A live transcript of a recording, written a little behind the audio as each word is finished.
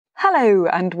Hello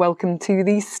and welcome to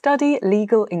the Study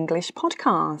Legal English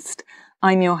podcast.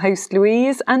 I'm your host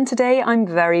Louise, and today I'm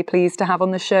very pleased to have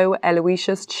on the show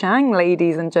Aloysius Chang,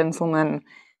 ladies and gentlemen.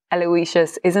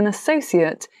 Aloysius is an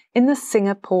associate in the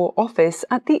Singapore office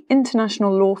at the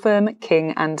international law firm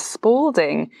King and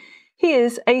Spalding. He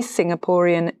is a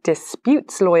Singaporean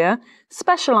disputes lawyer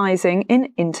specialising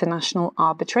in international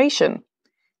arbitration.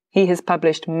 He has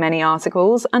published many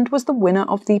articles and was the winner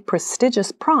of the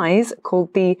prestigious prize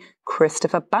called the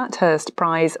Christopher Bathurst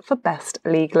Prize for Best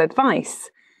Legal Advice.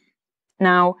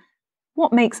 Now,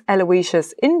 what makes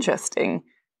Aloysius interesting,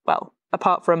 well,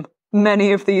 apart from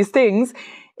many of these things,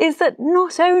 is that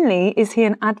not only is he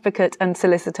an advocate and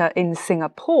solicitor in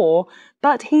Singapore,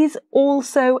 but he's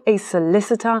also a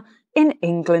solicitor in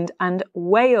England and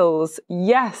Wales.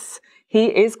 Yes, he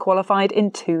is qualified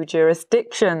in 2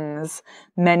 jurisdictions.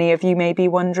 Many of you may be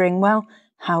wondering, well,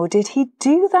 how did he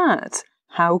do that?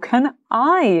 How can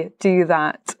I do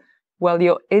that? Well,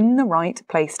 you're in the right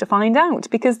place to find out,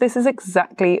 because this is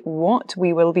exactly what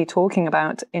we will be talking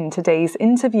about in today's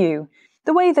interview.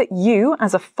 The way that you,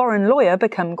 as a foreign lawyer,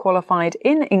 become qualified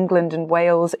in England and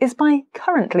Wales is by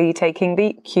currently taking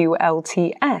the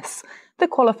QLTS, the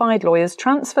Qualified Lawyers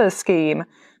Transfer Scheme.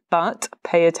 But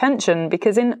pay attention,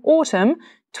 because in autumn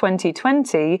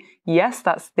 2020, yes,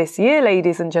 that's this year,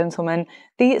 ladies and gentlemen,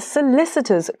 the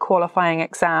Solicitors Qualifying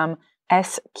Exam,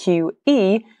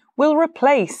 SQE, will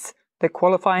replace the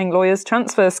Qualifying Lawyers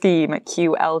Transfer Scheme,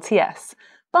 QLTS.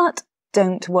 But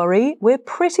don't worry, we're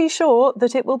pretty sure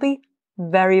that it will be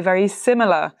very, very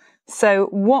similar. So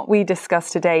what we discuss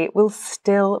today will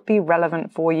still be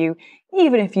relevant for you,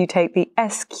 even if you take the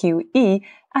SQE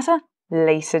at a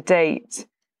later date.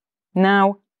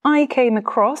 Now, I came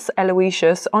across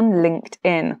Aloysius on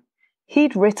LinkedIn.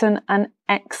 He'd written an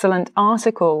excellent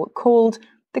article called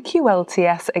The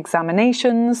QLTS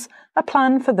Examinations, a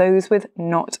plan for those with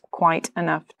not quite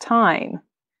enough time.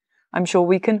 I'm sure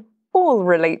we can all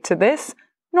relate to this,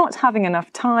 not having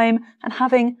enough time and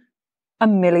having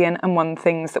 1,000,001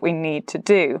 things that we need to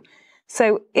do.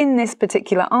 So in this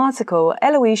particular article,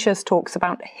 Aloysius talks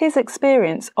about his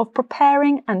experience of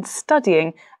preparing and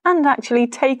studying and actually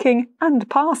taking and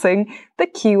passing the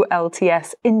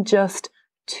QLTS in just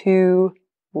 2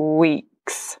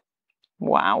 weeks.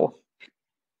 Wow.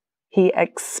 He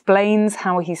explains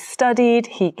how he studied,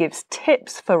 he gives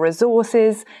tips for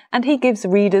resources, and he gives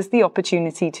readers the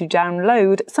opportunity to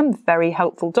download some very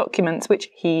helpful documents which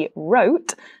he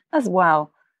wrote as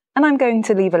well. And I'm going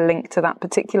to leave a link to that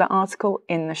particular article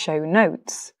in the show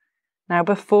notes. Now,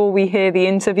 before we hear the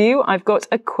interview, I've got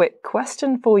a quick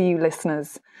question for you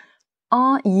listeners.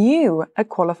 Are you a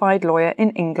qualified lawyer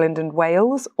in England and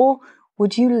Wales, or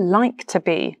would you like to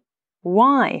be?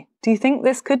 Why? Do you think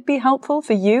this could be helpful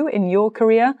for you in your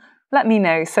career? Let me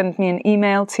know. Send me an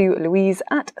email to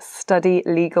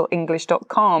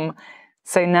louise@studylegalenglish.com.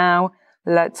 So now,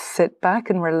 let's sit back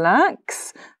and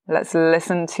relax. Let's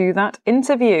listen to that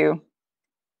interview.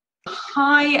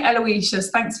 Hi,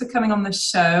 Aloysius. Thanks for coming on the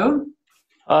show.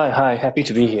 Hi, happy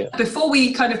to be here. Before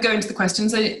we kind of go into the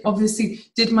questions, I obviously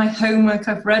did my homework.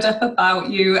 I've read up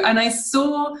about you, and I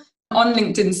saw on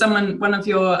LinkedIn one of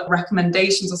your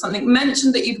recommendations or something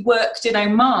mentioned that you'd worked in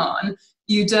Oman.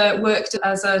 You'd worked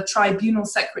as a tribunal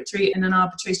secretary in an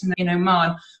arbitration in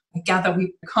Oman. I gather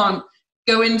we can't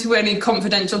go into any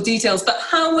confidential details, but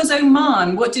how was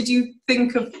Oman? What did you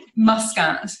think of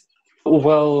Muscat?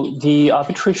 Well, the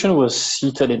arbitration was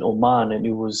seated in Oman and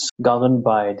it was governed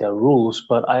by their rules,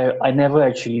 but I never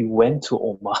actually went to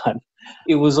Oman.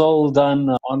 It was all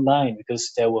done online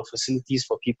because there were facilities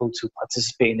for people to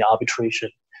participate in the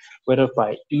arbitration, whether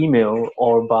by email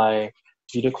or by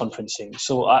video conferencing.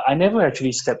 So I never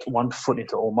actually stepped one foot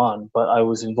into Oman, but I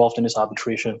was involved in this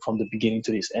arbitration from the beginning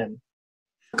to this end.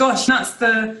 Gosh, that's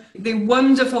the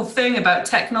wonderful thing about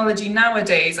technology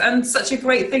nowadays, and such a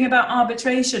great thing about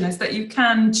arbitration is that you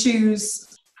can choose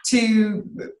to,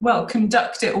 well,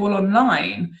 conduct it all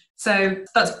online. So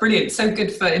that's brilliant. So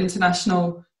good for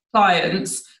international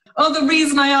clients. Oh, the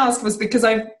reason I asked was because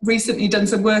I've recently done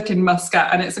some work in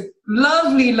Muscat, and it's a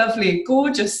lovely, lovely,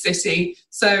 gorgeous city.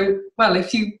 So, well,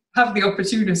 if you have the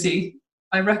opportunity,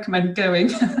 I recommend going.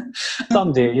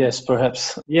 Someday, yes,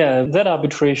 perhaps. Yeah, that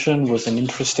arbitration was an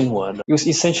interesting one. It was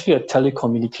essentially a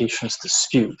telecommunications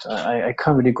dispute. I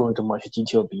can't really go into much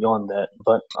detail beyond that,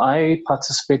 but I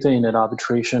participated in that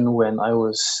arbitration when I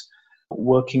was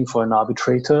working for an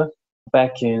arbitrator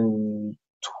back in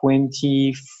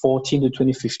 2014 to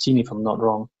 2015, if I'm not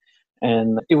wrong.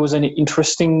 And it was an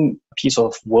interesting piece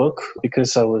of work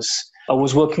because I was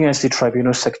working as the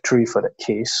tribunal secretary for that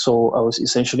case. So I was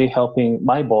essentially helping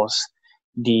my boss,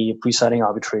 the presiding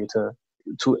arbitrator,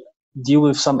 to deal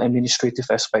with some administrative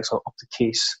aspects of the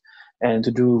case and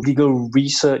to do legal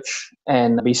research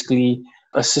and basically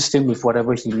assist him with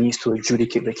whatever he needs to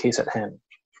adjudicate the case at hand.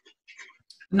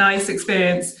 Nice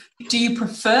experience. Do you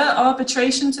prefer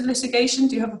arbitration to litigation?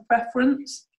 Do you have a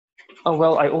preference? Oh,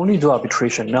 well, I only do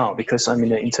arbitration now because I'm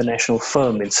in an international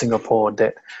firm in Singapore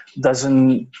that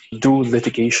doesn't do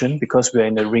litigation because we're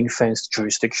in a ring-fenced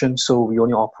jurisdiction, so we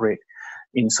only operate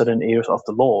in certain areas of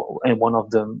the law, and one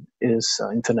of them is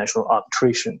international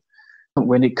arbitration.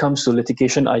 When it comes to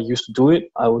litigation, I used to do it.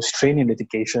 I was trained in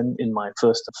litigation in my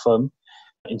first firm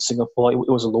in Singapore. It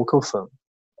was a local firm.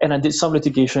 And I did some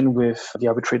litigation with the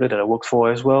arbitrator that I worked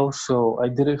for as well. So I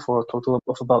did it for a total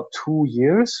of about 2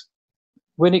 years.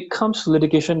 When it comes to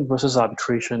litigation versus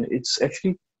arbitration, it's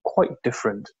actually quite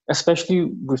different,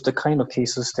 especially with the kind of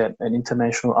cases that an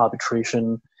international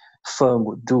arbitration firm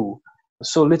would do.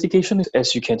 So litigation,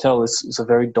 as you can tell, is a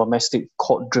very domestic,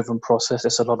 court-driven process.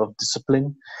 There's a lot of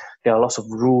discipline. There are lots of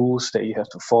rules that you have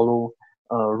to follow.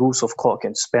 Rules of court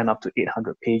can span up to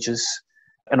 800 pages.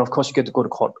 And of course, you get to go to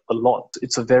court a lot.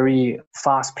 It's a very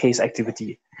fast-paced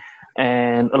activity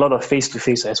and a lot of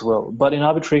face-to-face as well. But in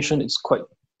arbitration, it's quite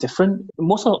different.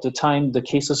 Most of the time, the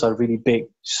cases are really big.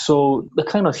 So the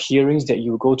kind of hearings that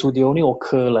you go to, they only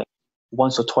occur like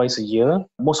once or twice a year.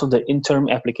 Most of the interim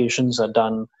applications are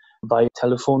done by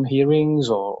telephone hearings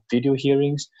or video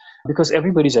hearings because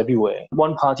everybody's everywhere.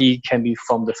 One party can be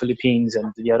from the Philippines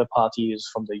and the other party is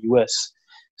from the US.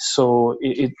 So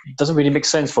it doesn't really make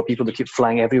sense for people to keep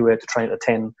flying everywhere to try and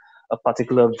attend a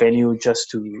particular venue just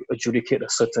to adjudicate a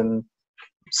certain,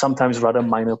 sometimes rather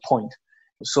minor point.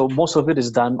 So most of it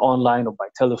is done online or by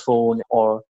telephone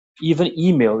or even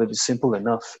email if it's simple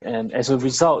enough. And as a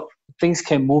result, things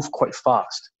can move quite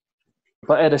fast.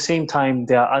 But at the same time,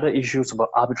 there are other issues about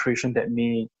arbitration that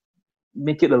may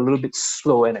make it a little bit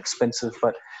slow and expensive.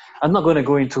 But I'm not going to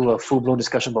go into a full-blown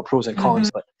discussion about pros and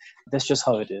cons, but that's just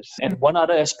how it is. And one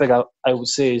other aspect I would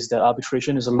say is that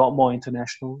arbitration is a lot more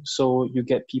international. So you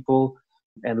get people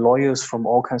and lawyers from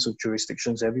all kinds of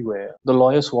jurisdictions everywhere. The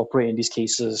lawyers who operate in these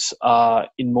cases are,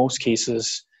 in most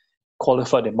cases,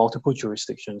 qualified in multiple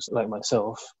jurisdictions, like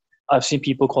myself. I've seen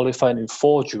people qualified in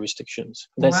 4 jurisdictions.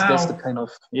 That's the kind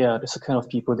of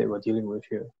people that we're dealing with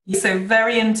here. So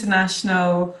very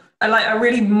international. I like a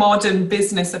really modern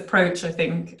business approach, I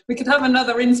think. We could have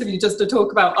another interview just to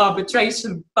talk about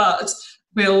arbitration, but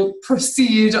we'll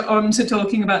proceed on to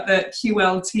talking about the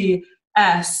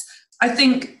QLTS. I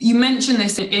think you mentioned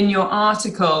this in your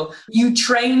article. You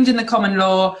trained in the common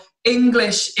law.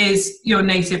 English is your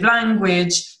native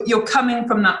language. You're coming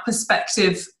from that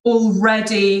perspective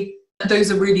already.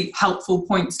 Those are really helpful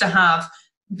points to have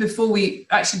before we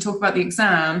actually talk about the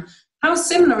exam. How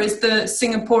similar is the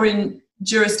Singaporean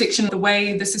jurisdiction, the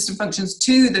way the system functions,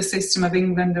 to the system of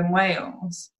England and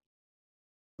Wales?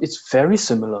 It's very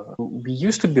similar. We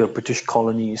used to be a British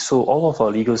colony, so all of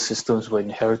our legal systems were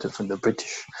inherited from the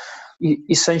British.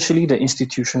 Essentially, the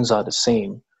institutions are the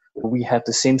same. We have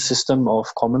the same system of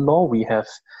common law. We have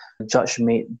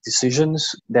judge-made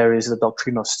decisions. There is the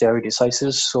doctrine of stare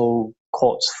decisis, so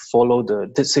courts follow the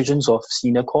decisions of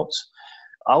senior courts.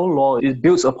 Our law is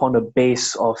built upon the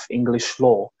base of English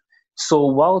law. So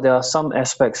while there are some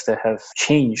aspects that have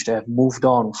changed, that have moved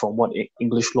on from what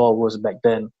English law was back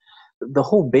then, the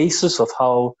whole basis of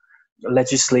how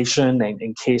legislation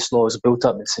and case law is built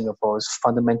up in Singapore is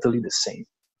fundamentally the same.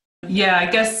 Yeah, I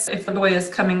guess if a lawyer is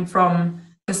coming from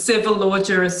a civil law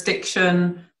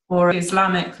jurisdiction or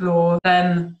Islamic law,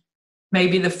 then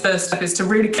maybe the first step is to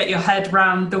really get your head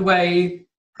around the way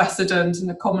precedent and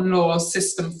the common law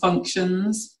system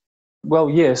functions. Well,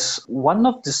 yes. One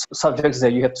of the subjects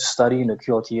that you have to study in the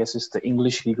QLTS is the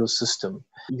English legal system.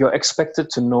 You're expected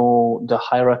to know the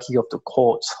hierarchy of the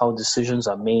courts, how decisions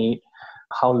are made,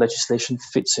 how legislation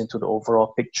fits into the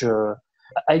overall picture.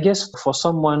 I guess for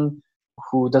someone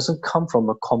who doesn't come from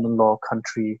a common law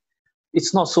country,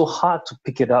 it's not so hard to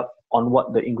pick it up on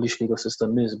what the English legal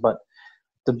system is. But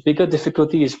the bigger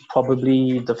difficulty is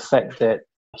probably the fact that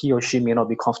he or she may not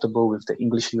be comfortable with the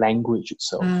English language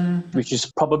itself, which is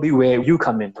probably where you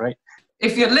come in, right?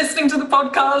 If you're listening to the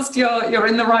podcast, you're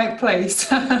in the right place.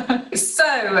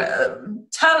 So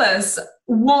tell us,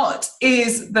 what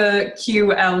is the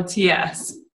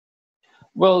QLTS?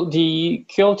 Well, the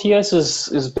QLTS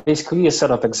is basically a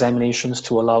set of examinations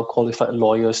to allow qualified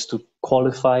lawyers to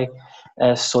qualify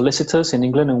as solicitors in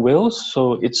England and Wales.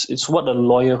 So it's what a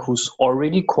lawyer who's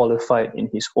already qualified in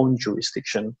his own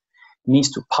jurisdiction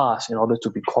needs to pass in order to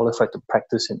be qualified to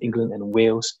practice in England and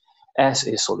Wales as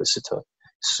a solicitor.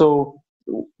 So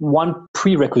one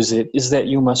prerequisite is that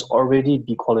you must already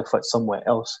be qualified somewhere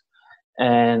else.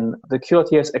 And the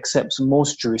QLTS accepts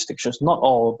most jurisdictions, not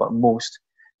all, but most.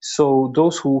 So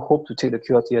those who hope to take the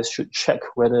QLTS should check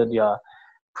whether their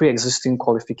pre-existing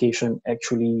qualification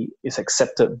actually is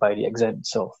accepted by the exam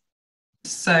itself.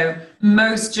 So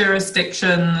most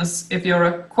jurisdictions, if you're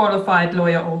a qualified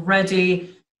lawyer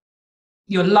already,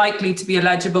 you're likely to be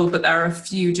eligible, but there are a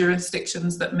few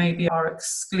jurisdictions that maybe are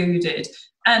excluded.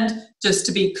 And just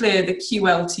to be clear, the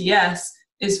QLTS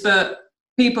is for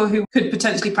people who could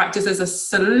potentially practice as a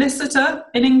solicitor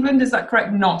in England. Is that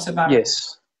correct? Not a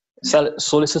barrister? Yes,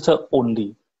 solicitor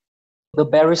only. The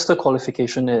barrister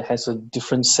qualification has a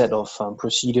different set of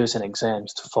procedures and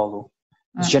exams to follow.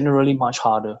 It's generally much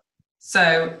harder.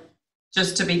 So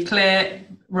just to be clear,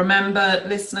 remember,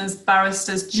 listeners,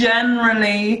 barristers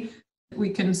generally, we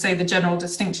can say the general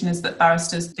distinction is that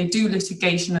barristers, they do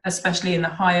litigation, especially in the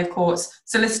higher courts.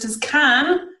 Solicitors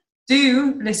can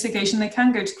do litigation, they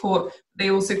can go to court, they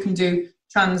also can do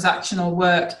transactional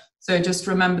work. So just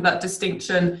remember that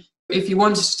distinction. If you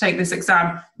wanted to take this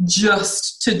exam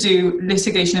just to do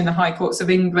litigation in the high courts of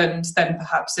England, then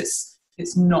perhaps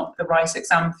it's not the right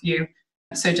exam for you.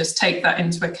 So just take that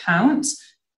into account.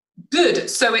 Good.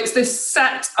 So it's this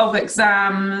set of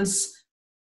exams.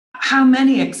 How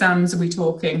many exams are we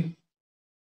talking?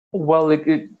 Well,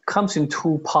 it comes in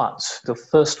two parts. The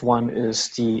first one is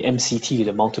the MCT,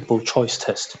 the multiple choice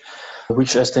test,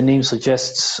 which, as the name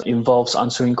suggests, involves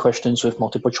answering questions with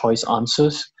multiple choice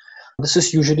answers. This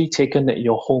is usually taken at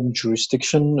your home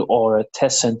jurisdiction or a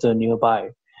test center nearby.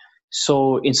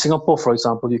 So in Singapore, for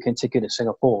example, you can take it in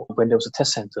Singapore when there was a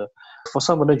test center. For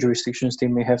some other jurisdictions, they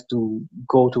may have to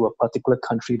go to a particular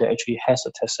country that actually has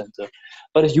a test center,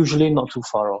 but it's usually not too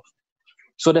far off.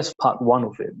 So that's part one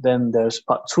of it. Then there's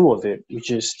part two of it,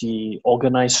 which is the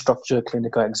Organized Structure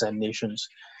Clinical Examinations,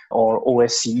 or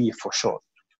OSCE for short.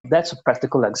 That's a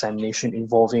practical examination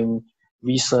involving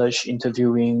research,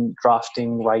 interviewing,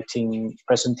 drafting, writing,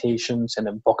 presentations, and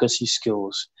advocacy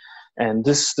skills. And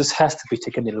this has to be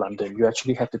taken in London. You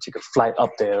actually have to take a flight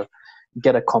up there,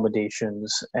 get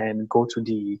accommodations, and go to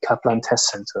the Kaplan Test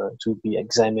Center to be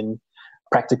examined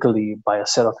practically by a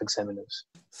set of examiners.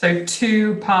 So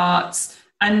 2 parts,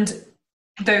 and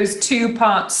those 2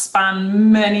 parts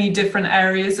span many different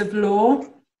areas of law?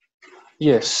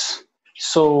 Yes.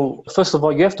 So first of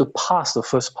all, you have to pass the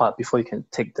first part before you can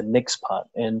take the next part,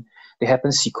 and they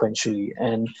happen sequentially.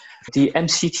 And the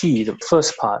MCT, the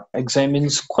first part,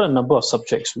 examines quite a number of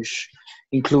subjects, which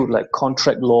include like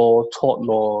contract law, tort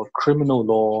law, criminal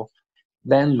law,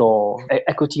 land law,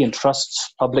 equity and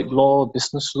trusts, public law,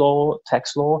 business law,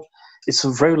 tax law. It's a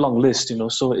very long list,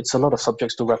 so it's a lot of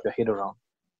subjects to wrap your head around.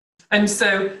 And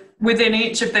so within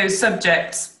each of those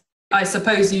subjects, I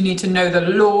suppose you need to know the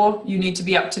law, you need to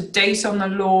be up to date on the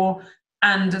law,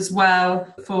 and as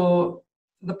well for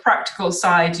the practical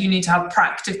side, you need to have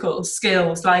practical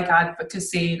skills like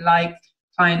advocacy, like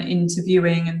client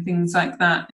interviewing and things like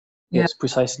that. Yes,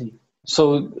 precisely.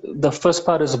 So the first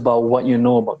part is about what you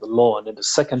know about the law, and then the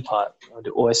second part,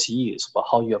 the OSCE, is about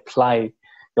how you apply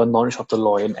your knowledge of the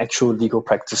law in actual legal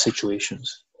practice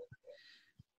situations.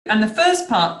 And the first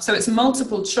part, so it's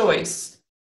multiple choice.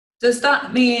 Does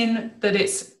that mean that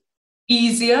it's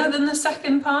easier than the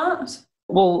second part?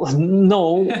 Well,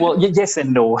 no. Well, yes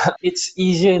and no. It's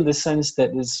easier in the sense that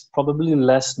it's probably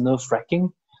less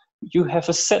nerve-wracking. You have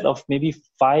a set of maybe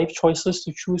 5 choices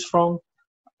to choose from,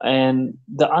 and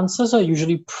the answers are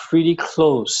usually pretty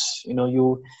close.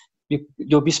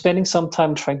 You'll be spending some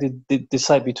time trying to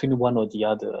decide between one or the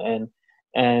other,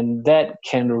 and that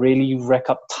can really rack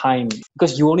up time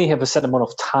because you only have a set amount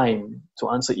of time to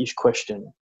answer each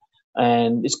question.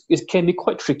 And it can be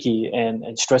quite tricky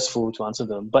and stressful to answer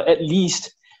them. But at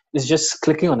least it's just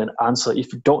clicking on an answer.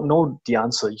 If you don't know the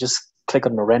answer, you just click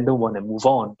on a random one and move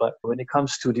on. But when it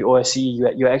comes to the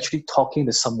OSCE, you're actually talking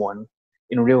to someone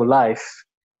in real life.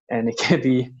 And it can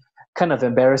be kind of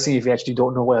embarrassing if you actually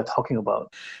don't know what you're talking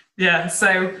about. Yeah,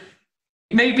 so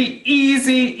maybe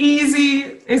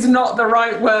easy is not the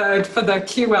right word for the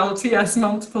QLTS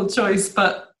multiple choice,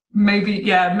 but maybe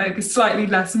slightly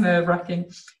less nerve-wracking.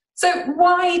 So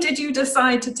why did you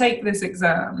decide to take this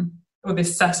exam or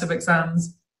this set of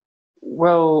exams?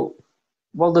 Well,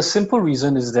 the simple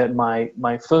reason is that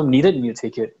my firm needed me to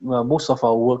take it. Well, most of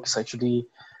our work is actually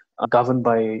governed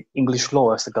by English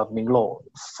law as the governing law,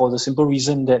 for the simple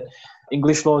reason that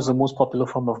English law is the most popular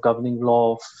form of governing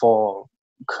law for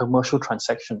commercial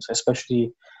transactions,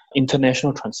 especially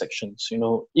international transactions.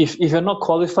 If you're not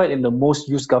qualified in the most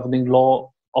used governing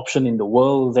law option in the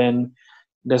world, then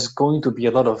there's going to be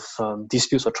a lot of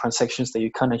disputes or transactions that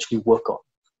you can't actually work on.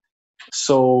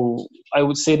 So I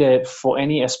would say that for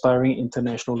any aspiring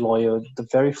international lawyer, the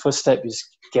very first step is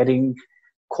getting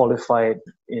qualified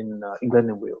in England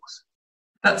and Wales.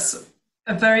 That's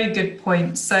a very good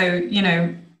point. So, you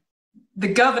know, the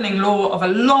governing law of a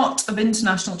lot of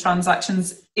international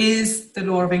transactions is the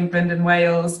law of England and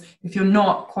Wales. If you're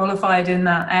not qualified in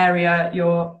that area,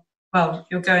 you're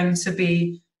going to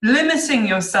be limiting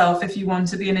yourself if you want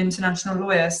to be an international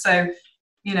lawyer. So,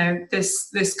 you know,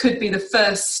 this could be the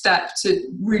first step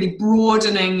to really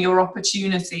broadening your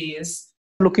opportunities.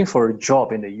 Looking for a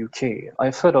job in the UK,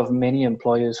 I've heard of many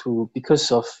employers who,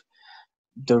 because of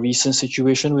the recent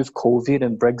situation with COVID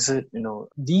and Brexit, you know,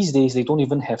 these days they don't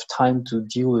even have time to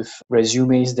deal with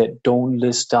resumes that don't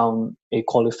list down a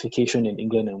qualification in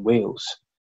England and Wales.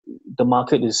 The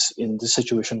market is in this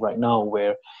situation right now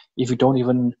where if you don't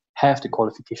even have the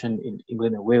qualification in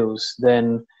England and Wales,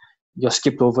 then you're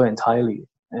skipped over entirely.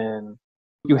 And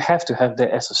you have to have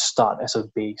that as a start, as a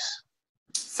base.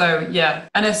 So yeah,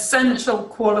 an essential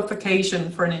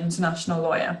qualification for an international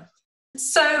lawyer.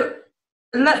 So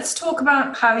let's talk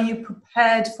about how you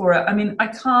prepared for it. I mean, I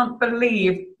can't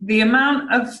believe the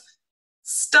amount of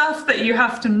stuff that you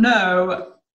have to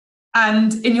know.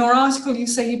 And in your article, you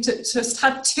say you just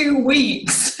had 2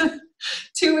 weeks,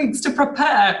 2 weeks to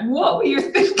prepare. What were you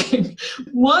thinking?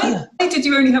 Why did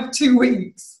you only have 2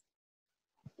 weeks?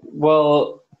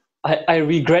 Well, I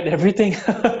regret everything.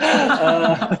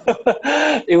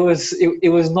 It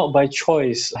was not by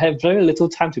choice. I had very little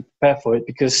time to prepare for it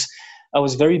because I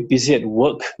was very busy at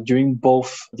work during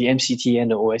both the MCT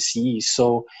and the OSCE.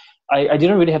 So I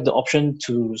didn't really have the option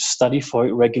to study for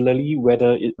it regularly,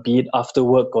 whether it be it after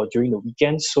work or during the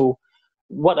weekends. So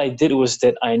what I did was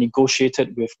that I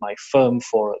negotiated with my firm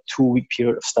for a 2-week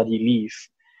period of study leave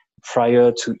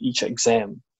prior to each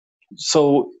exam.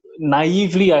 So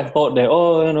naively, I thought that,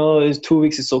 it's 2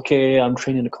 weeks, it's okay, I'm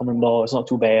trained in the common law, it's not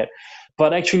too bad.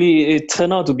 But actually, it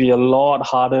turned out to be a lot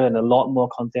harder and a lot more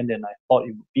content than I thought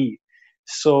it would be.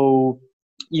 So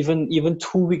even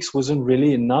 2 weeks wasn't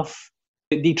really enough.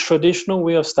 The traditional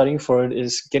way of studying for it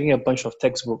is getting a bunch of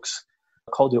textbooks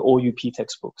called the OUP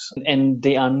textbooks. And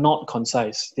they are not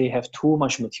concise. They have too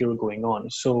much material going on.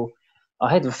 So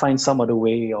I had to find some other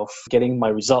way of getting my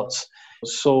results.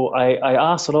 So I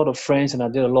asked a lot of friends and I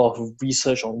did a lot of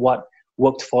research on what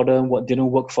worked for them, what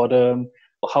didn't work for them,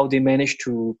 how they managed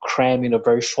to cram in a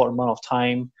very short amount of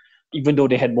time, even though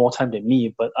they had more time than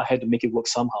me, but I had to make it work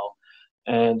somehow.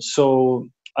 And so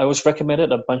I was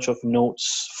recommended a bunch of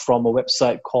notes from a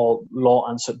website called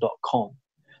lawanswered.com,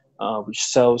 which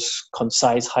sells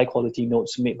concise, high-quality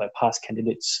notes made by past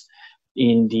candidates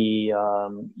in the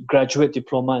graduate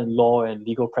diploma in law and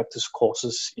legal practice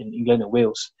courses in England and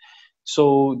Wales.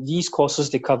 So these courses,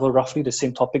 they cover roughly the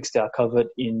same topics that are covered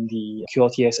in the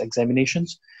QLTS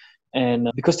examinations.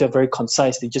 And because they're very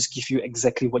concise, they just give you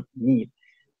exactly what you need.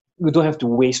 You don't have to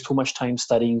waste too much time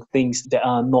studying things that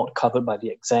are not covered by the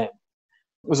exam.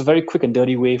 It was a very quick and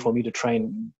dirty way for me to try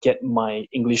and get my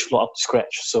English law up to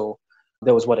scratch. So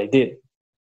that was what I did.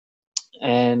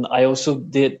 And I also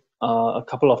did a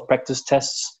couple of practice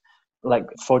tests. Like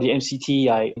for the MCT,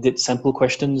 I did sample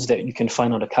questions that you can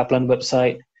find on the Kaplan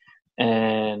website.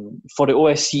 And for the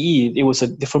OSCE, it was a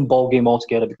different ballgame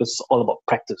altogether because it's all about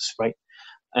practice, right?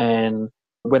 And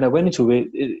when I went into it,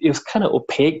 it was kind of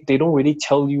opaque. They don't really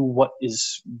tell you what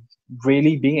is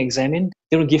really being examined.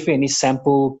 They don't give you any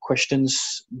sample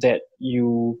questions that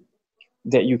you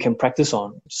can practice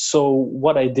on. So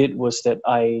what I did was that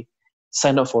I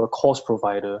signed up for a course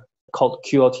provider called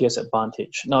QLTS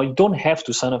Advantage. Now, you don't have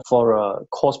to sign up for a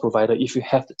course provider if you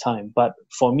have the time. But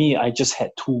for me, I just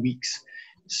had 2 weeks.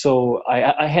 So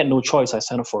I had no choice. I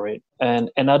signed up for it.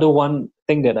 And another one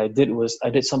thing that I did was I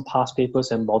did some past papers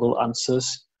and model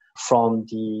answers from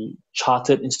the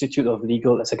Chartered Institute of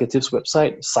Legal Executives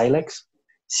website, CILEX,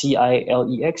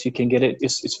 CILEX. You can get it.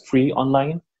 It's free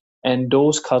online. And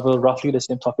those cover roughly the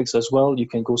same topics as well. You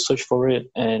can go search for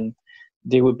it and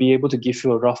they would be able to give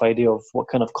you a rough idea of what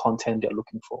kind of content they're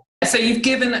looking for. So you've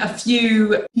given a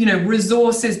few,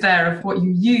 resources there of what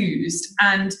you used.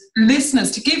 And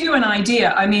listeners, to give you an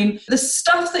idea, I mean, the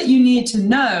stuff that you need to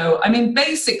know, I mean,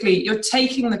 basically, you're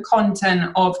taking the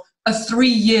content of a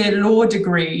 3-year law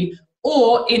degree,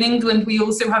 or in England, we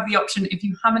also have the option, if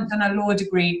you haven't done a law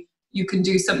degree, you can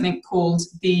do something called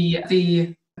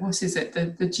the what is it,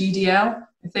 the GDL,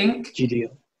 I think?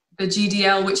 GDL. The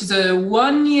GDL, which is a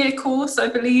 1-year course, I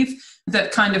believe,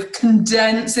 that kind of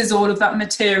condenses all of that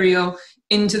material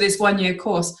into this 1-year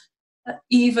course.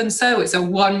 Even so, it's a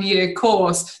 1-year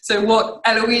course. So what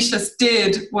Aloysius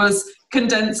did was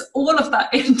condense all of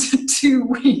that into 2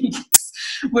 weeks.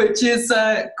 which is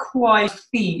quite a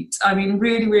feat. I mean,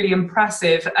 really, really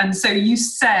impressive. And so you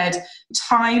said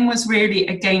time was really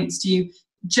against you.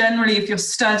 Generally, if you're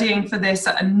studying for this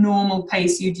at a normal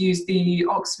pace, you'd use the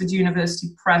Oxford University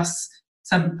Press,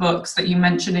 some books that you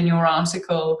mentioned in your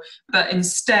article, but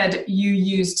instead you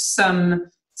used some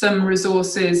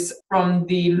resources from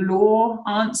the law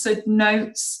answered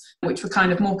notes, which were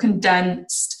kind of more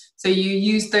condensed. So you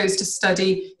used those to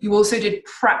study. You also did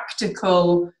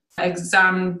practical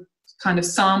exam kind of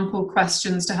sample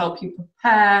questions to help you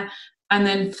prepare. And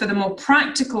then for the more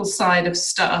practical side of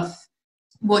stuff,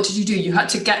 what did you do? You had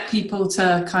to get people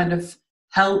to kind of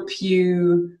help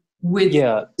you with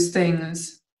those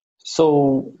things.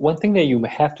 So one thing that you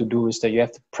have to do is that you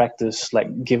have to practice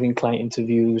like giving client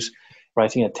interviews,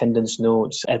 writing attendance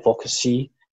notes,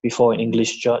 advocacy before an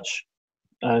English judge,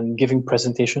 and giving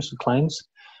presentations to clients.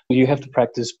 You have to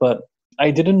practice, but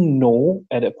I didn't know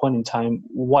at that point in time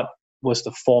what was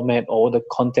the format or the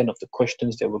content of the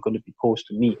questions that were going to be posed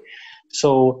to me.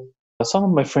 So some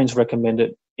of my friends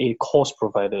recommended a course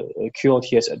provider, a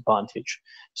QLTS Advantage.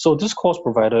 So this course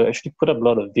provider actually put up a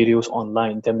lot of videos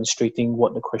online demonstrating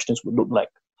what the questions would look like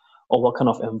or what kind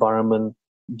of environment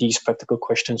these practical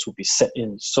questions would be set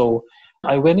in. So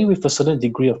I went in with a certain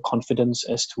degree of confidence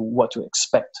as to what to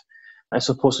expect, as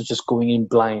opposed to just going in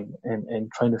blind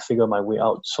and trying to figure my way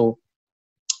out. So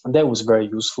that was very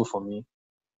useful for me.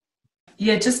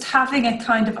 Yeah, just having a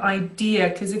kind of idea,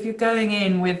 because if you're going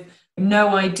in with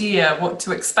no idea what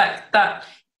to expect, that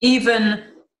even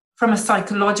from a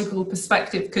psychological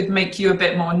perspective could make you a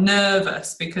bit more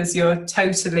nervous because you're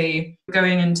totally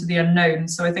going into the unknown.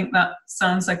 So I think that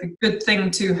sounds like a good thing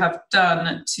to have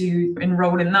done, to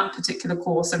enroll in that particular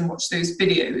course and watch those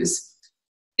videos.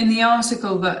 In the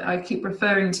article that I keep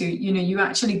referring to, you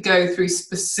actually go through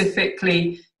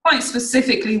quite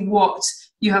specifically what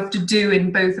you have to do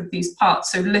in both of these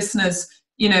parts. So listeners,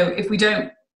 if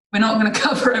we're not going to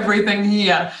cover everything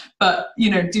here, but,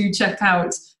 do check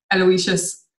out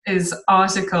Aloysius's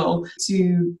article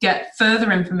to get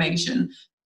further information.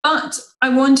 But I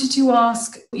wanted to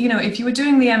ask, if you were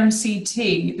doing the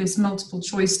MCT, this multiple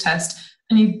choice test,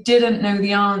 and you didn't know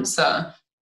the answer,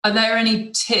 are there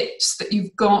any tips that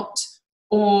you've got,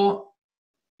 or,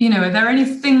 are there any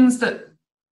things that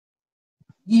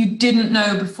you didn't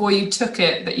know before you took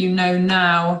it that you know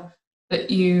now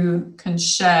that you can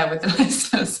share with the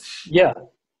listeners? Yeah.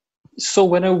 So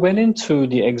when I went into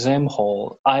the exam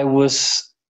hall, I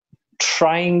was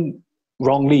trying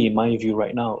wrongly, in my view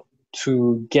right now,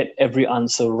 to get every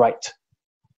answer right.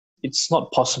 It's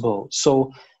not possible.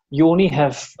 So you only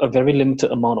have a very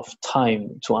limited amount of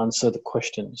time to answer the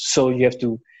question. So you have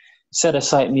to set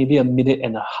aside maybe a minute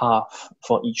and a half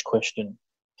for each question.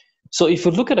 So if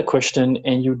you look at a question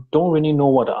and you don't really know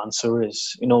what the answer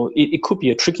is, it could be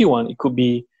a tricky one. It could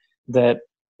be that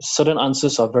certain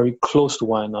answers are very close to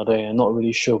one another and not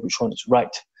really sure which one is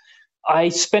right. I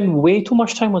spend way too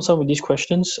much time on some of these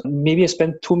questions. Maybe I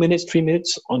spend 2 minutes, 3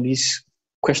 minutes on these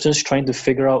questions trying to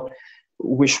figure out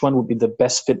which one would be the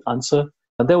best fit answer.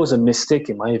 And that was a mistake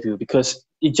in my view because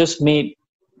it just made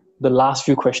the last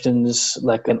few questions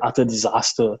like an utter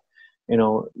disaster.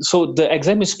 So the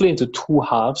exam is split into two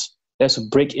halves. There's a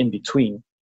break in between.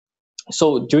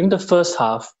 So during the first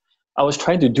half, I was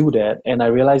trying to do that and I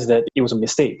realized that it was a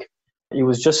mistake. It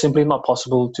was just simply not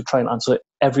possible to try and answer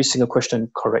every single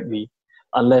question correctly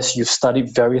unless you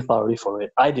studied very thoroughly for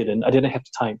it. I didn't have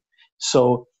the time.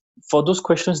 So for those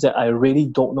questions that I really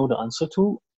don't know the answer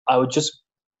to, I would just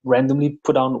randomly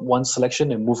put down one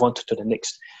selection and move on to the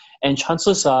next. And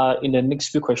chances are in the next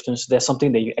few questions, there's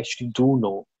something that you actually do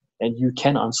know and you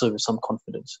can answer with some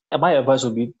confidence. And my advice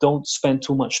would be don't spend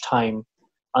too much time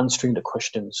answering the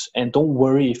questions and don't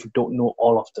worry if you don't know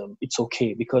all of them. It's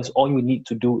okay because all you need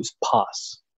to do is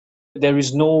pass. There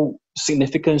is no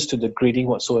significance to the grading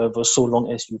whatsoever so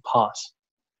long as you pass.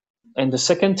 And the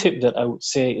second tip that I would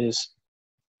say is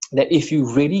that if you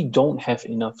really don't have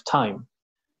enough time,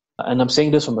 and I'm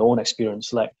saying this from my own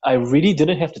experience, like I really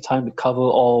didn't have the time to cover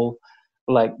all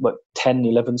 10,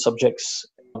 11 subjects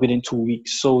within 2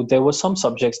 weeks. So there were some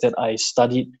subjects that I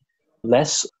studied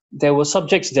less. There were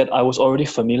subjects that I was already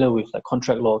familiar with, like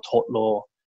contract law, tort law,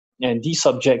 and these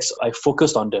subjects I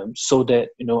focused on them so that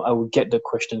I would get the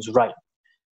questions right.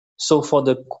 So for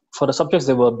the subjects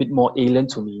that were a bit more alien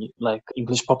to me, like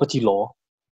English property law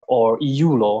or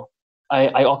EU law,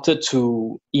 I opted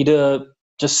to either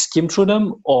just skim through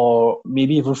them or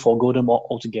maybe even forgo them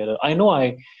altogether. I know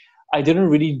I didn't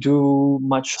really do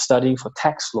much studying for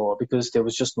tax law because there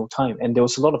was just no time. And there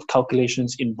was a lot of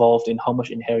calculations involved in how much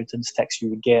inheritance tax you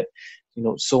would get,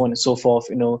 so on and so forth.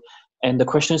 And the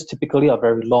questions typically are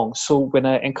very long. So when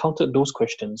I encountered those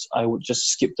questions, I would just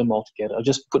skip them altogether. I'll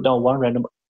just put down one random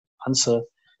answer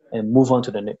and move on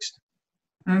to the next.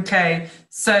 Okay,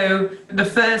 so the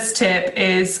first tip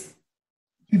is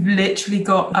you've literally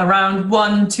got around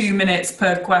 1-2 minutes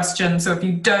per question. So if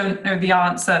you don't know the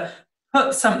answer,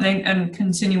 put something and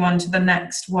continue on to the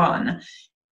next one.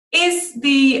 Is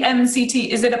the MCT,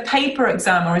 is it a paper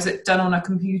exam or is it done on a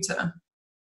computer?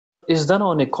 It's done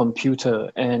on a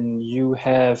computer, and you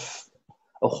have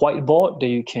a whiteboard that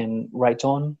you can write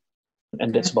on,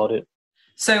 and that's about it.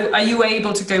 So are you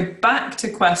able to go back to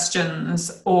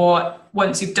questions, or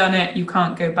once you've done it, you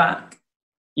can't go back?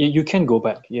 You can go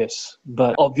back, yes,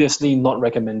 but obviously not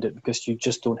recommended because you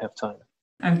just don't have time.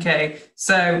 Okay,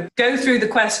 so go through the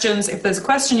questions. If there's a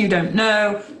question you don't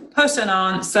know, put an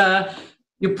answer.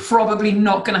 You're probably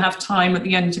not going to have time at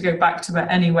the end to go back to it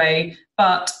anyway,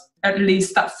 but at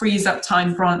least that frees up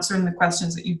time for answering the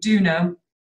questions that you do know.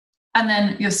 And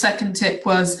then your second tip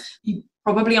was you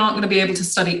probably aren't going to be able to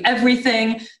study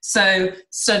everything. So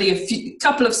study a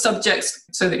couple of subjects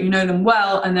so that you know them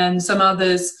well, and then some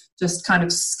others just kind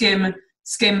of skim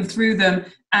through them.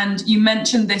 And you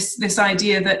mentioned this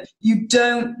idea that you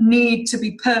don't need to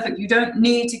be perfect. You don't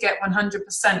need to get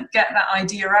 100%, get that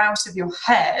idea out of your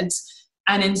head.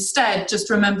 And instead, just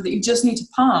remember that you just need to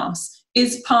pass.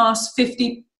 Is pass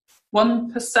 51%?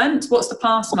 What's the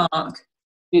pass mark?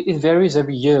 It varies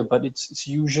every year, but it's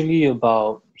usually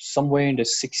about somewhere in the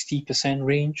 60%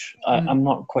 range. I'm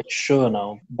not quite sure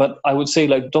now, but I would say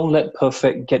like don't let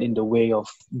perfect get in the way of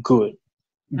good.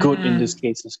 Good in this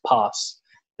case is pass.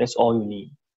 That's all you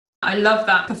need. I love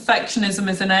that. Perfectionism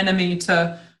is an enemy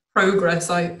to progress,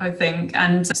 I think.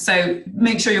 And so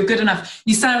make sure you're good enough.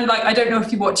 You sound like, I don't know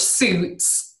if you watch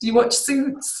Suits. Do you watch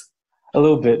Suits? A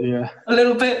little bit, yeah. A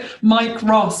little bit. Mike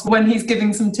Ross, when he's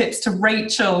giving some tips to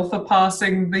Rachel for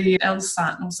passing the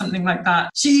LSAT or something like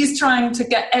that, she's trying to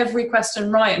get every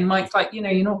question right. And Mike's like,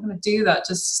 you're not going to do that.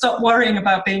 Just stop worrying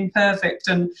about being perfect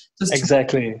and just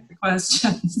exactly the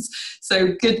questions.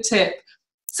 So good tip.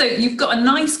 So you've got a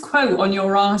nice quote on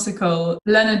your article,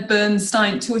 Leonard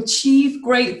Bernstein, to achieve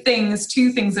great things,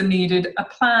 two things are needed, a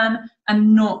plan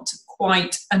and not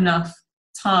quite enough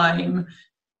time.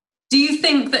 Do you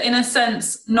think that in a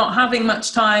sense, not having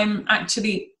much time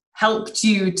actually helped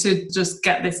you to just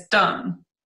get this done?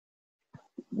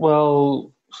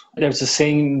 Well, there's a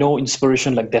saying, no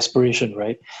inspiration like desperation,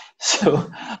 right? So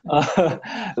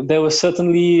there was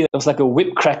like a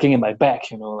whip cracking in my back,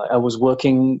 like I was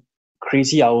working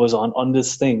crazy hours on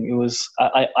this thing. It was,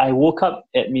 I woke up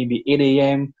at maybe 8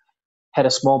 a.m., had a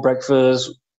small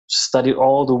breakfast, studied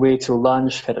all the way till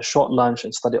lunch, had a short lunch,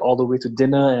 and studied all the way to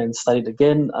dinner, and studied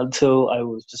again until I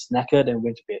was just knackered and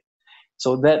went to bed.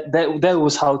 So that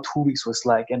was how 2 weeks was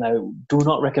like, and I do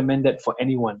not recommend that for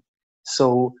anyone.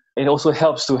 So it also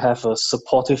helps to have a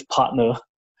supportive partner.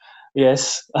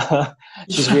 Yes,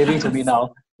 she's waving to me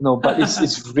now. No, but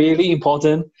it's really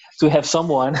important to have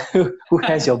someone who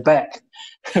has your back,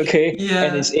 okay? Yeah.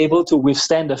 And is able to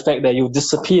withstand the fact that you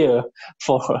disappear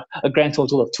for a grand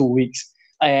total of 2 weeks.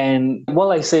 And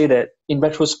while I say that in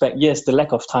retrospect, yes, the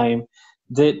lack of time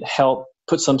did help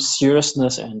put some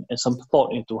seriousness and some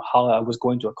thought into how I was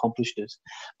going to accomplish this.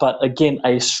 But again,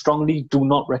 I strongly do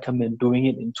not recommend doing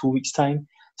it in 2 weeks' time.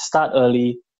 Start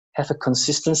early, have a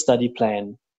consistent study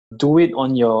plan, do it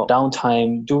on your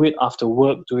downtime, do it after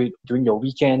work, do it during your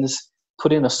weekends,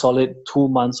 put in a solid 2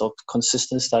 months of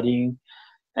consistent studying.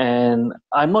 And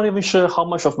I'm not even sure how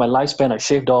much of my lifespan I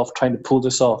shaved off trying to pull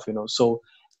this off, so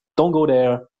don't go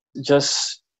there.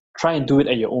 Just try and do it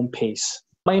at your own pace.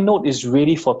 My note is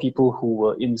really for people who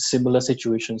were in similar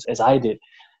situations as I did.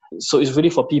 So it's really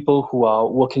for people who are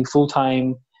working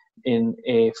full-time in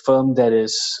a firm that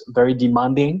is very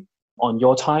demanding on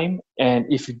your time. And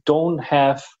if you don't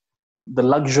have the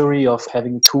luxury of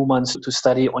having 2 months to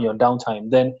study on your downtime,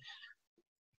 then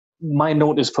my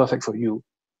note is perfect for you.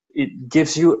 It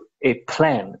gives you a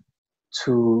plan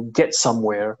to get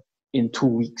somewhere in 2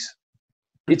 weeks.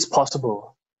 It's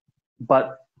possible,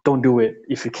 but don't do it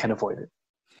if you can avoid it.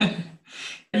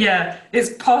 Yeah,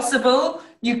 it's possible.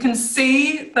 You can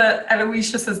see that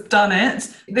Aloysius has done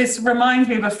it. This reminds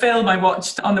me of a film I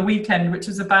watched on the weekend, which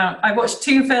was I watched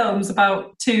 2 films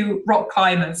about 2 rock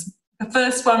climbers. The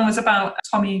first one was about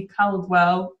Tommy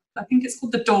Caldwell. I think it's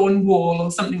called the Dawn Wall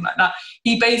or something like that.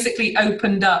 He basically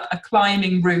opened up a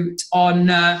climbing route on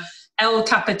El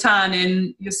Capitan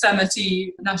in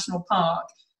Yosemite National Park.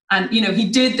 And, he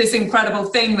did this incredible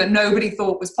thing that nobody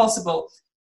thought was possible.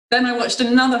 Then I watched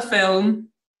another film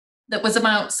that was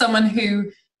about someone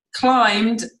who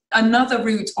climbed another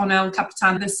route on El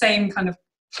Capitan, the same kind of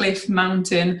cliff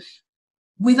mountain,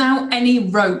 without any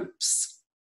ropes,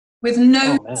 with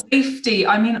no safety.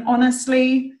 I mean,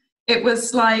 honestly, it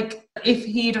was like if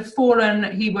he'd have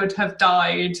fallen, he would have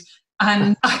died.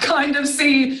 And I kind of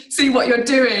see what you're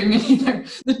doing. You know,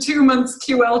 the 2 months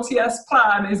QLTS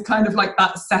plan is kind of like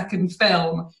that second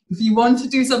film. If you want to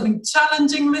do something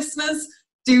challenging, listeners,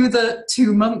 do the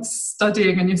 2 months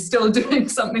studying and you're still doing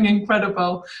something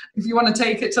incredible. If you want to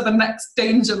take it to the next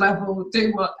danger level,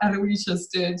 do what Aloysius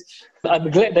did. I'm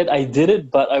glad that I did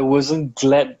it, but I wasn't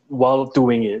glad while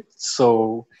doing it.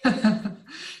 So,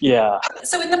 yeah.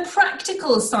 So in the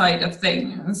practical side of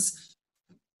things,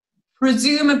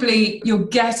 presumably you're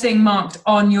getting marked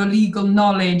on your legal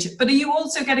knowledge, but are you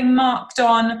also getting marked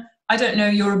on, I don't know,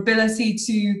 your ability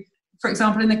to, for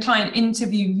example, in the client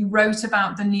interview, you wrote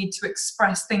about the need to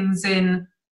express things in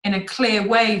a clear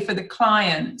way for the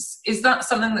clients. Is that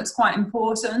something that's quite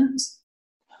important?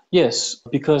 Yes,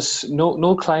 because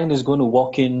no client is going to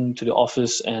walk into the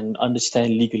office and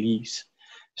understand legalese.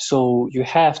 So you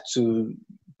have to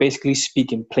basically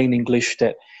speak in plain English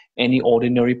that any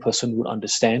ordinary person would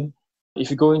understand. If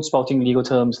you go in spouting legal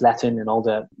terms, Latin and all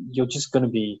that, you're just going to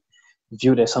be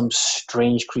viewed as some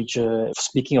strange creature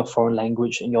speaking a foreign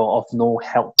language and you're of no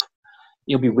help.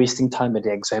 You'll be wasting time at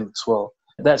the exam as well.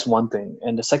 That's one thing.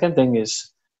 And the second thing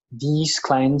is these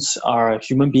clients are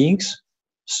human beings.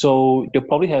 So they'll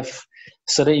probably have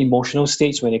certain emotional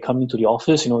states when they come into the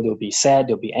office. You know, they'll be sad,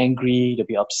 they'll be angry, they'll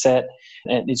be upset.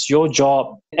 And it's your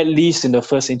job, at least in the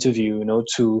first interview, you know,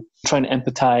 to try and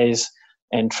empathize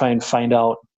and try and find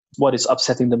out what is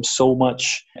upsetting them so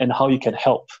much and how you can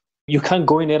help. You can't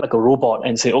go in there like a robot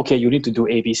and say, okay, you need to do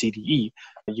A, B, C, D, E.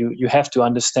 You have to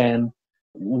understand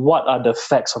what are the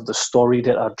facts of the story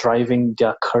that are driving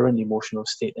their current emotional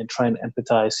state and try and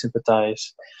empathize,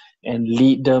 sympathize, and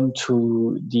lead them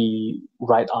to the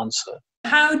right answer.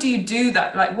 How do you do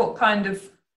that? Like, what kind of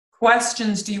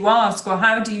questions do you ask, or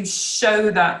how do you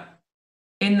show that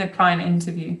in the client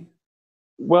interview?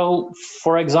 Well,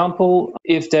 for example,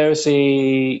 if there's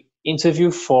a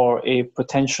interview for a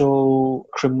potential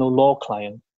criminal law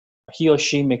client, he or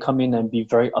she may come in and be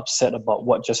very upset about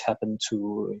what just happened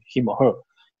to him or her.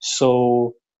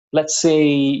 So let's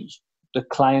say the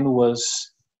client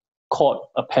was caught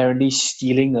apparently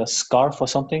stealing a scarf or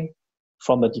something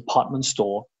from a department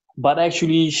store, but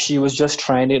actually she was just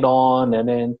trying it on and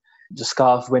then the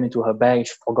scarf went into her bag,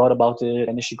 she forgot about it,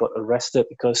 and then she got arrested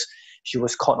because she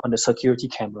was caught on the security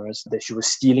cameras that she was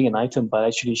stealing an item, but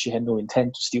actually she had no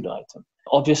intent to steal the item.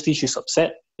 Obviously, she's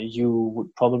upset. You would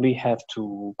probably have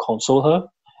to console her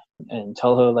and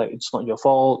tell her, like, it's not your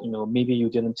fault. You know, maybe you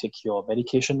didn't take your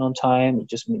medication on time. It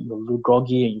just made you a little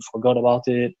groggy and you forgot about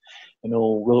it. You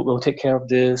know, we'll take care of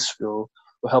this. We'll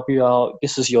help you out.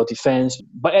 This is your defense.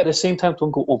 But at the same time,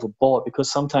 don't go overboard,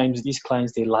 because sometimes these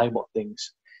clients, they lie about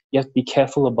things. You have to be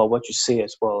careful about what you say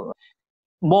as well.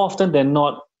 More often than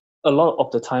not, a lot of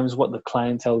the times what the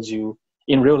client tells you,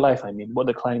 in real life, I mean, what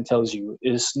the client tells you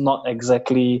is not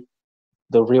exactly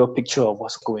the real picture of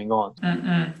what's going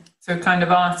on. So kind of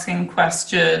asking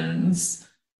questions,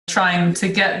 trying to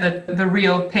get the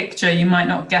real picture. You might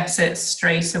not get it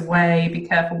straight away. Be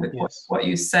careful with what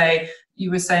you say.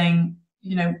 You were saying,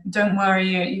 you know, don't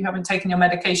worry, you haven't taken your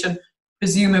medication.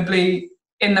 Presumably,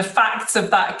 in the facts of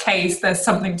that case, there's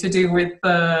something to do with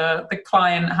the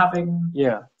client having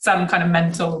some kind of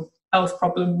mental health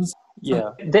problems.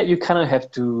 Yeah, that you kind of have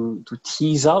to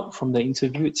tease out from the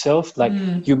interview itself. Like,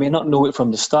 you may not know it from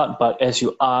the start, but as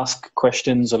you ask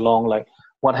questions along, like,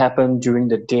 what happened during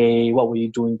the day? What were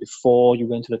you doing before you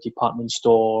went to the department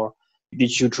store?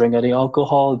 Did you drink any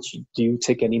alcohol? Do you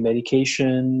take any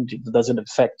medication? Does it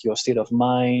affect your state of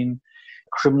mind?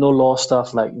 Criminal law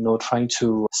stuff, like, you know, trying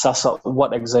to suss out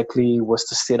what exactly was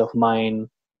the state of mind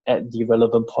at the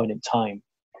relevant point in time.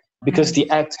 Because the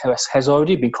act has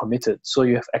already been committed, so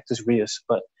you have actus reus,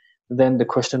 but then the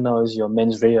question now is your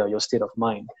mens rea, your state of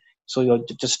mind. So you're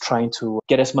just trying to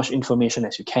get as much information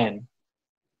as you can.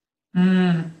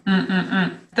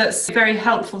 That's very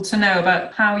helpful to know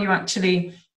about how you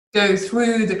actually go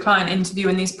through the client interview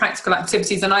and these practical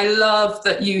activities. And I love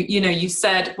that you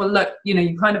said, well, look,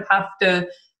 you kind of have to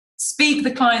speak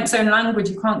the client's own language.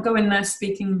 You can't go in there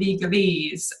speaking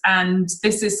legalese. And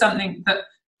this is something that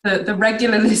the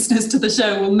regular listeners to the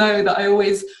show will know, that I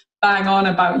always bang on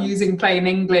about using plain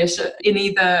English in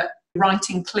either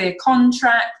writing clear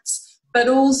contracts, but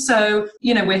also,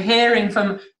 we're hearing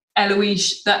from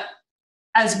Aloysius that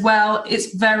as well,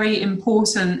 it's very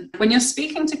important when you're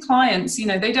speaking to clients,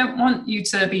 they don't want you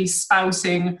to be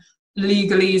spouting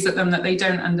legalese at them that they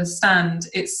don't understand.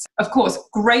 It's, of course,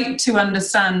 great to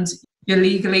understand your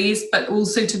legalese, but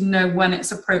also to know when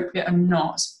it's appropriate and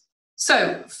not.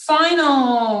 So,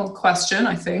 final question,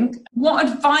 I think. What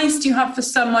advice do you have for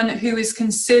someone who is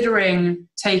considering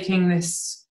taking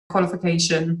this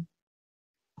qualification?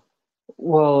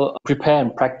 Well, prepare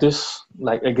and practice,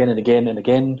 like again and again and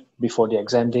again before the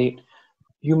exam date.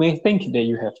 You may think that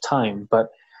you have time, but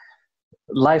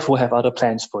life will have other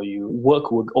plans for you.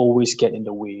 Work will always get in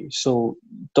the way. So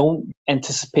don't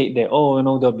anticipate that,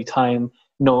 there'll be time.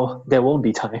 No, there won't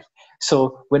be time.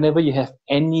 So whenever you have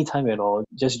any time at all,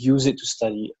 just use it to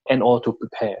study and or to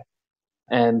prepare.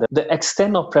 And the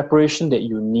extent of preparation that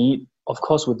you need, of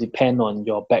course, will depend on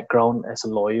your background as a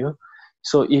lawyer.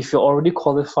 So if you're already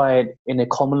qualified in a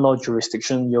common law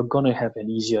jurisdiction, you're going to have an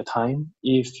easier time.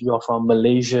 If you're from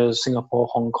Malaysia, Singapore,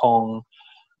 Hong Kong,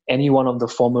 any one of the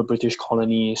former British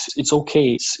colonies, it's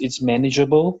okay. It's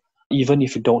manageable, even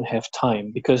if you don't have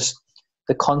time, because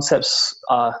the concepts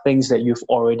are things that you've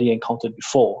already encountered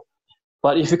before.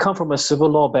 But if you come from a civil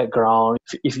law background,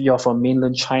 if you're from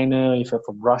mainland China, if you're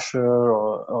from Russia,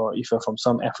 or if you're from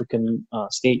some African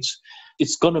states,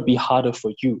 it's going to be harder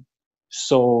for you.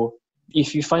 So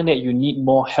if you find that you need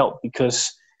more help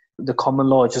because the common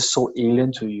law is just so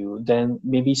alien to you, then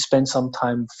maybe spend some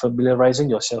time familiarizing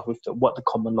yourself with what the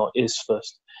common law is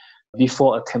first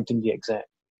before attempting the exam.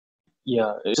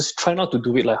 Yeah, just try not to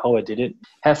do it like how I did it.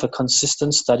 Have a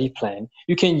consistent study plan.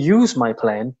 You can use my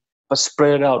plan, but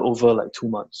spread it out over like 2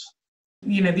 months.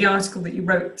 The article that you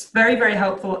wrote is very, very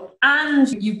helpful. And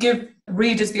you give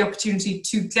readers the opportunity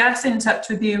to get in touch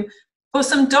with you for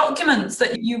some documents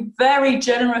that you very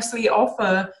generously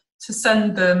offer to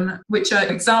send them, which are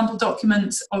example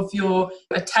documents of your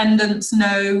attendance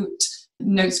note,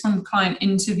 notes from client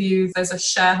interviews. There's a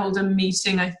shareholder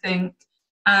meeting, I think.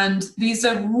 And these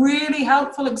are really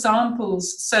helpful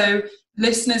examples. So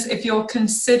listeners, if you're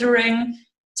considering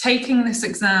taking this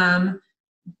exam,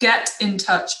 get in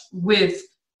touch with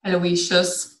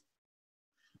Aloysius.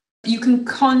 You can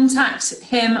contact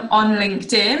him on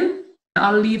LinkedIn.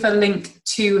 I'll leave a link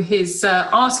to his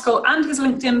article and his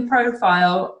LinkedIn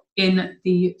profile in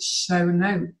the show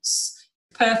notes.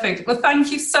 Perfect. Well,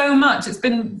 thank you so much. It's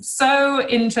been so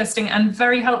interesting and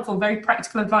very helpful, very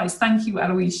practical advice. Thank you,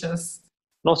 Aloysius.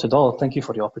 Not at all. Thank you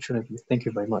for the opportunity. Thank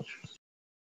you very much.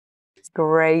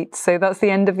 Great. So that's the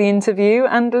end of the interview.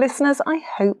 And listeners, I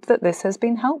hope that this has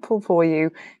been helpful for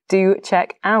you. Do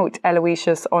check out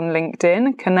Aloysius on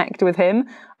LinkedIn, connect with him,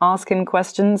 ask him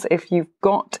questions if you've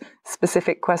got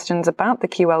specific questions about the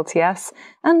QLTS,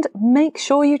 and make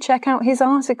sure you check out his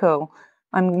article.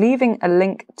 I'm leaving a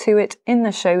link to it in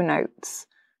the show notes.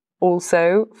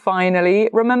 Also, finally,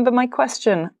 remember my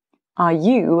question. Are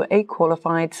you a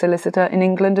qualified solicitor in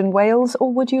England and Wales,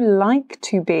 or would you like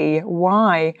to be?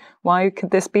 Why? Why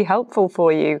could this be helpful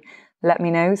for you? Let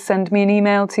me know. Send me an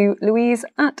email to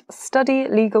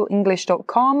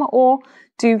louise@studylegalenglish.com, or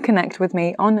do connect with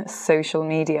me on social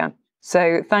media.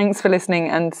 So thanks for listening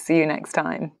and see you next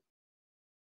time.